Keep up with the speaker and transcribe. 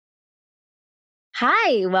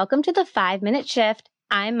Hi, welcome to the 5 Minute Shift.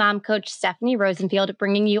 I'm mom coach Stephanie Rosenfield,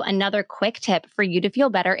 bringing you another quick tip for you to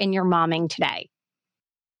feel better in your momming today.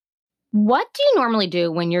 What do you normally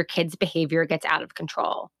do when your kid's behavior gets out of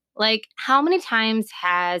control? Like, how many times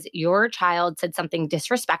has your child said something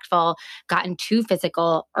disrespectful, gotten too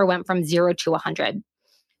physical, or went from 0 to 100?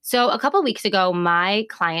 So, a couple weeks ago, my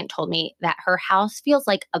client told me that her house feels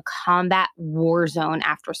like a combat war zone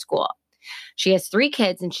after school. She has 3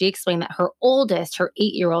 kids, and she explained that her oldest, her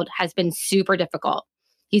 8-year-old, has been super difficult.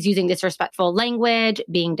 He's using disrespectful language,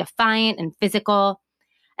 being defiant and physical.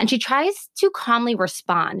 And she tries to calmly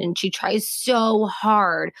respond, and she tries so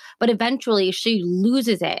hard, but eventually she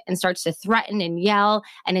loses it and starts to threaten and yell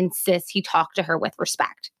and insists he talk to her with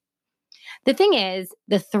respect. The thing is,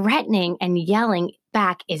 the threatening and yelling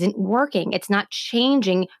back isn't working. It's not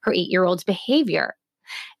changing her 8-year-old's behavior.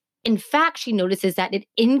 In fact, she notices that it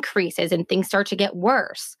increases and things start to get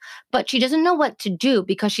worse. But she doesn't know what to do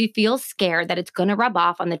because she feels scared that it's going to rub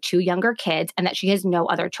off on the 2 younger kids and that she has no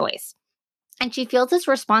other choice. And she feels this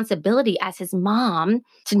responsibility as his mom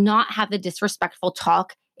to not have the disrespectful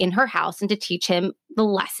talk in her house and to teach him the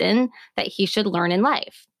lesson that he should learn in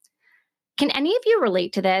life. Can any of you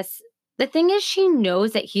relate to this? The thing is, she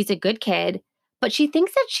knows that he's a good kid, but she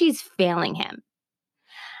thinks that she's failing him.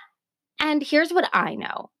 And here's what I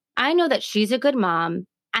know. I know that she's a good mom,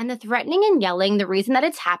 and the threatening and yelling, the reason that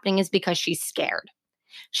it's happening is because she's scared.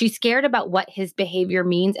 She's scared about what his behavior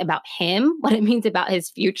means about him, what it means about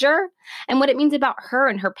his future, and what it means about her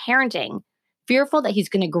and her parenting. Fearful that he's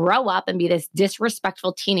going to grow up and be this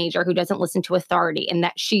disrespectful teenager who doesn't listen to authority and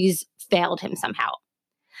that she's failed him somehow.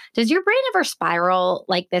 Does your brain ever spiral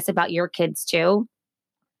like this about your kids too?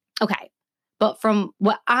 Okay, but from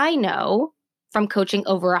what I know from coaching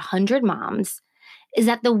over 100 moms, is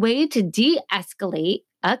that the way to de-escalate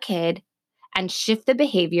a kid and shift the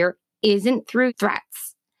behavior isn't through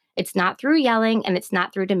threats. It's not through yelling, and it's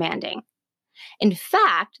not through demanding. In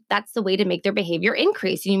fact, that's the way to make their behavior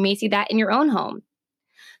increase. And you may see that in your own home.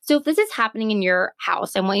 So if this is happening in your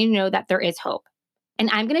house, I want you to know that there is hope. And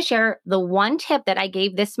I'm going to share the one tip that I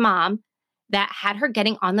gave this mom that had her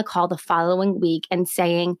getting on the call the following week and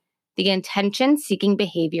saying, the attention-seeking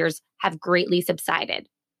behaviors have greatly subsided.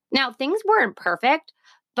 Now, things weren't perfect,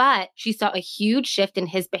 but she saw a huge shift in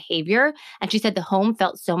his behavior, and she said the home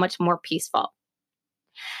felt so much more peaceful.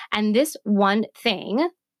 And this one thing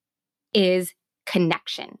is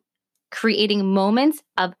connection, creating moments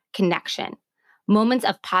of connection, moments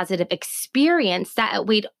of positive experience that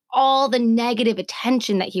outweighed all the negative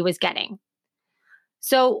attention that he was getting.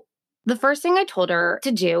 So the first thing I told her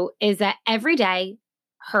to do is that every day,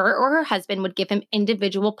 her or her husband would give him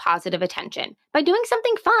individual positive attention by doing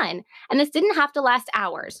something fun. And this didn't have to last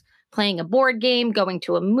hours. Playing a board game, going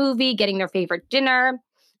to a movie, getting their favorite dinner,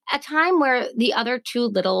 a time where the other 2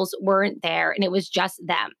 littles weren't there and it was just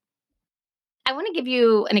them. I want to give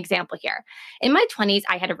you an example here. In my 20s,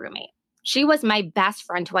 I had a roommate. She was my best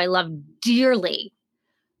friend who I loved dearly.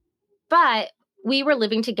 But we were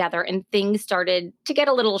living together and things started to get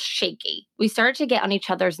a little shaky. We started to get on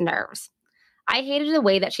each other's nerves. I hated the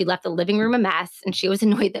way that she left the living room a mess, and she was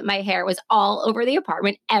annoyed that my hair was all over the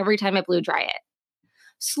apartment every time I blew dry it.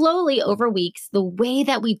 Slowly, over weeks, the way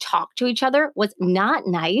that we talked to each other was not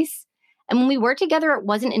nice, and when we were together, it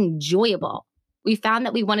wasn't enjoyable. We found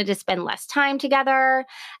that we wanted to spend less time together,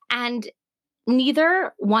 and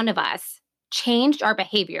neither one of us changed our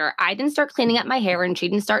behavior. I didn't start cleaning up my hair, and she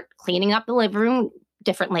didn't start cleaning up the living room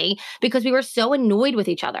differently because we were so annoyed with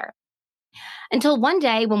each other. Until one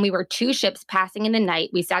day when we were 2 ships passing in the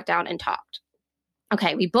night, we sat down and talked.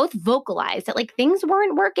 Okay, we both vocalized that things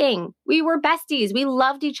weren't working. We were besties. We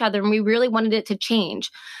loved each other and we really wanted it to change.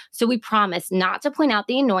 So we promised not to point out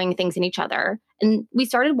the annoying things in each other. And we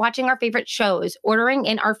started watching our favorite shows, ordering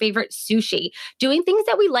in our favorite sushi, doing things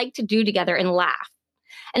that we like to do together and laugh.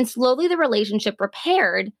 And slowly the relationship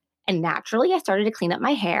repaired. And naturally, I started to clean up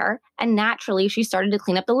my hair. And naturally, she started to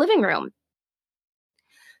clean up the living room.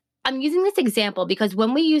 I'm using this example because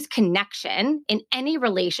when we use connection in any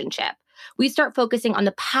relationship, we start focusing on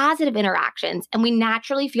the positive interactions and we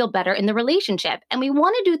naturally feel better in the relationship. And we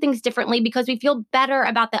want to do things differently because we feel better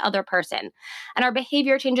about the other person. And our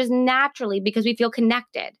behavior changes naturally because we feel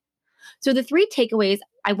connected. So the 3 takeaways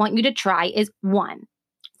I want you to try is 1,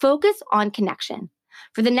 focus on connection.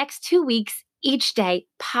 For the next 2 weeks, each day,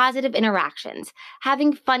 positive interactions,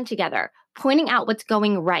 having fun together, pointing out what's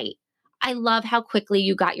going right. I love how quickly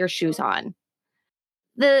you got your shoes on.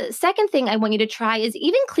 The second thing I want you to try is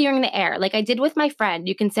even clearing the air. Like I did with my friend,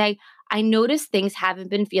 you can say, I notice things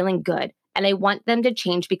haven't been feeling good and I want them to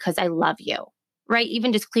change because I love you. right?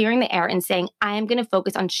 Even just clearing the air and saying, I am going to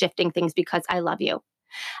focus on shifting things because I love you.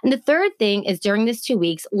 And the third thing is during this 2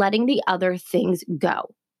 weeks, letting the other things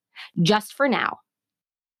go just for now.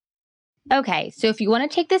 Okay, so if you want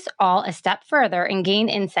to take this all a step further and gain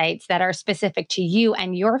insights that are specific to you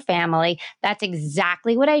and your family, that's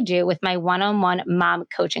exactly what I do with my one-on-one mom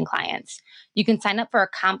coaching clients. You can sign up for a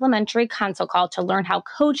complimentary consult call to learn how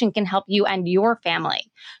coaching can help you and your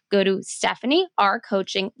family. Go to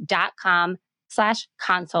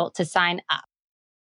stephaniercoaching.com/consult to sign up.